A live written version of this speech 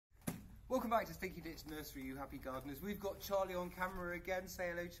Welcome back to Stinky Ditch Nursery, you happy gardeners. We've got Charlie on camera again. Say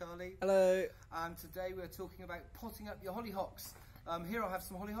hello, Charlie. Hello. And today we're talking about potting up your hollyhocks. Here I have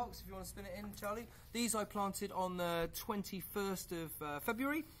some hollyhocks if you want to spin it in, Charlie. These I planted on the 21st of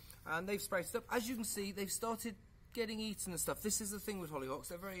February and they've sprouted up. As you can see, they've started getting eaten and stuff. This is the thing with hollyhocks,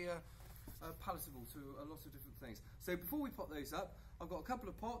 they're very palatable to a lot of different things. So before we pot those up, I've got a couple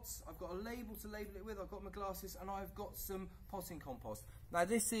of pots, I've got a label to label it with, I've got my glasses, and I've got some potting compost. Now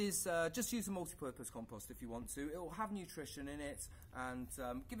this is, just use a multi-purpose compost if you want to. It will have nutrition in it, and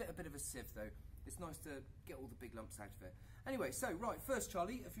give it a bit of a sieve though. It's nice to get all the big lumps out of it. Anyway, so right, first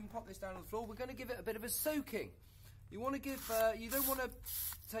Charlie, if you can pop this down on the floor, we're going to give it a bit of a soaking. You want to give, you don't want to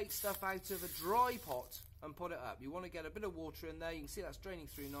take stuff out of a dry pot and pot it up. You want to get a bit of water in there. You can see that's draining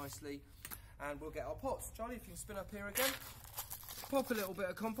through nicely, and we'll get our pots. Charlie, if you can spin up here again, pop a little bit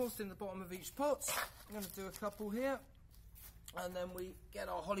of compost in the bottom of each pot. I'm going to do a couple here, and then we get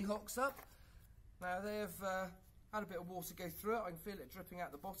our hollyhocks up. Now they've had a bit of water go through it. I can feel it dripping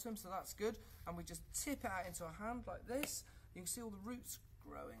out the bottom, so that's good. And we just tip it out into our hand like this. You can see all the roots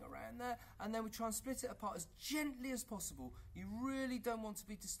growing around there, and then we try and split it apart as gently as possible. You really don't want to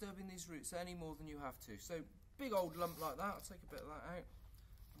be disturbing these roots any more than you have to. So big old lump like that, I'll take a bit of that out,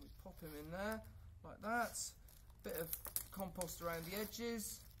 and we pop him in there like that. Bit of compost around the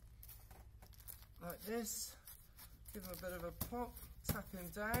edges like this, give him a bit of a pop, tap him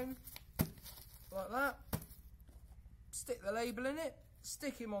down like that, stick the label in it,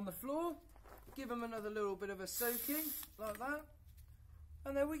 stick him on the floor, give him another little bit of a soaking like that.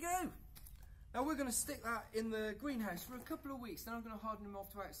 And there we go. Now we're going to stick that in the greenhouse for a couple of weeks, then I'm going to harden him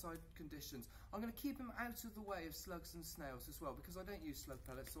off to outside conditions. I'm going to keep him out of the way of slugs and snails as well, because I don't use slug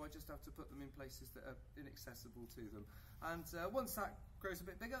pellets, so I just have to put them in places that are inaccessible to them. And once that grows a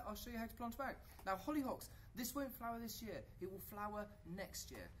bit bigger, I'll show you how to plant them out. Now hollyhocks, this won't flower this year, it will flower next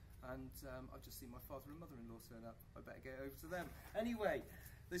year. And I've just seen my father and mother-in-law turn up. I better get over to them. Anyway,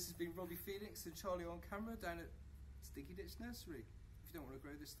 this has been Robbie Felix and Charlie on camera down at Stinky Ditch Nursery. If you don't want to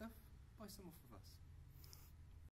grow this stuff, buy some off of us.